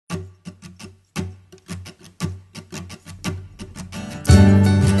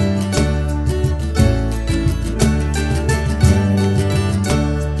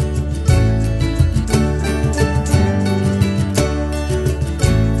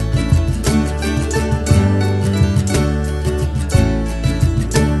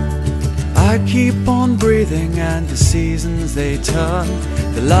breathing and the seasons they turn.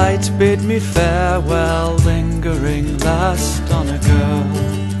 The light bid me farewell, lingering last on a girl.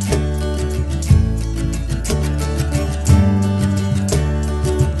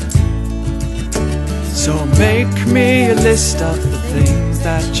 So make me a list of the things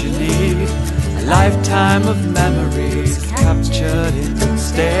that you need, a lifetime of memories captured in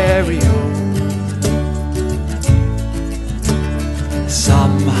stereo.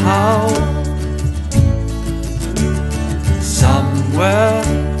 Somehow, somewhere,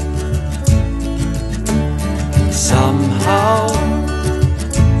 somehow,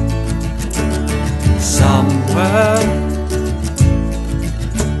 somewhere.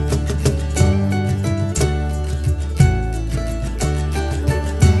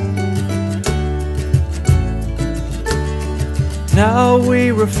 Now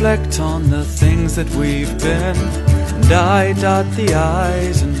we reflect on the things that we've been, and I dot the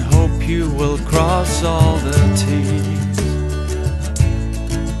I's and hope you will cross all the T's.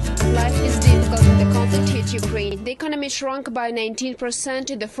 Life is difficult in the conflict hit Ukraine. The economy shrunk by 19%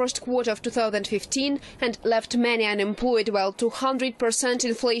 in the first quarter of 2015 and left many unemployed, while 200%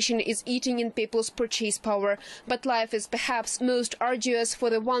 inflation is eating in people's purchase power. But life is perhaps most arduous for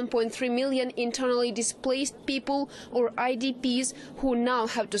the 1.3 million internally displaced people, or IDPs, who now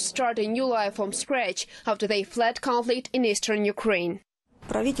have to start a new life from scratch after they fled conflict in eastern Ukraine.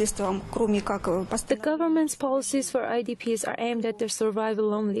 The government's policies for IDPs are aimed at their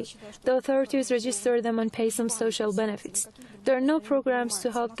survival only. The authorities register them and pay some social benefits. There are no programs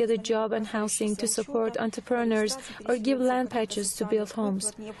to help get a job and housing, to support entrepreneurs, or give land patches to build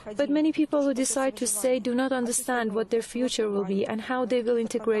homes. But many people who decide to stay do not understand what their future will be and how they will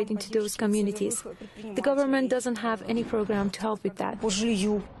integrate into those communities. The government doesn't have any program to help with that.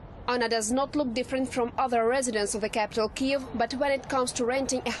 Anna does not look different from other residents of the capital Kiev, but when it comes to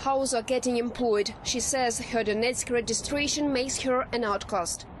renting a house or getting employed, she says her Donetsk registration makes her an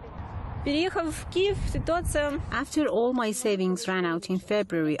outcast. After all my savings ran out in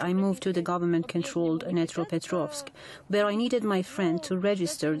February, I moved to the government-controlled Dnipropetrovsk, where I needed my friend to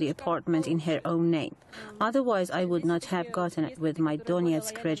register the apartment in her own name. Otherwise, I would not have gotten it with my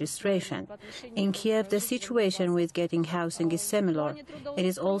Donetsk registration. In Kiev, the situation with getting housing is similar. It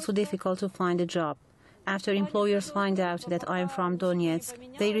is also difficult to find a job. After employers find out that I am from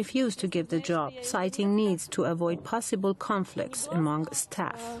Donetsk, they refuse to give the job, citing needs to avoid possible conflicts among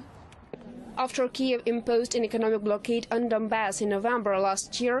staff. After Kiev imposed an economic blockade on Donbass in November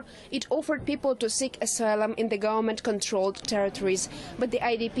last year, it offered people to seek asylum in the government-controlled territories. But the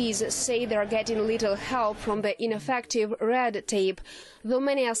IDPs say they are getting little help from the ineffective red tape. Though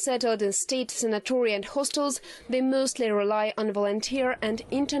many are settled in state sanatoria and hostels, they mostly rely on volunteer and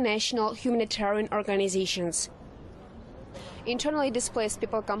international humanitarian organizations. Internally displaced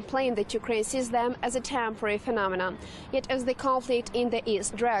people complain that Ukraine sees them as a temporary phenomenon. Yet as the conflict in the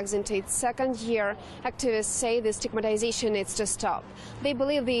east drags into its second year, activists say the stigmatization needs to stop. They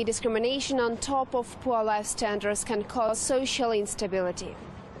believe the discrimination on top of poor life standards can cause social instability.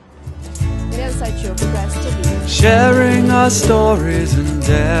 Sharing our stories and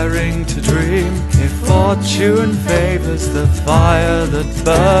daring to dream, if fortune favors the fire that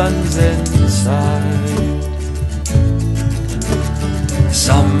burns inside.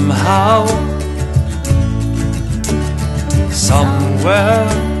 Somehow, somewhere,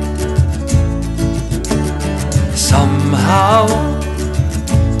 somehow,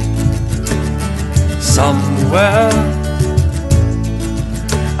 somewhere,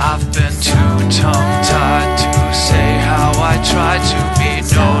 I've been too tongue-tied to say how I tried to be.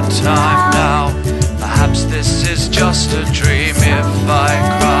 No time now, perhaps this is just a dream. If I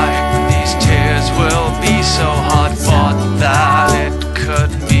cry, these tears will be so hard-fought that it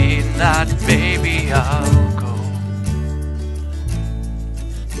could mean that maybe I'll go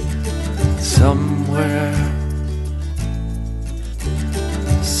somewhere,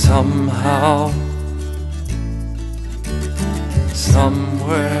 somehow,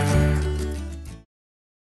 somewhere.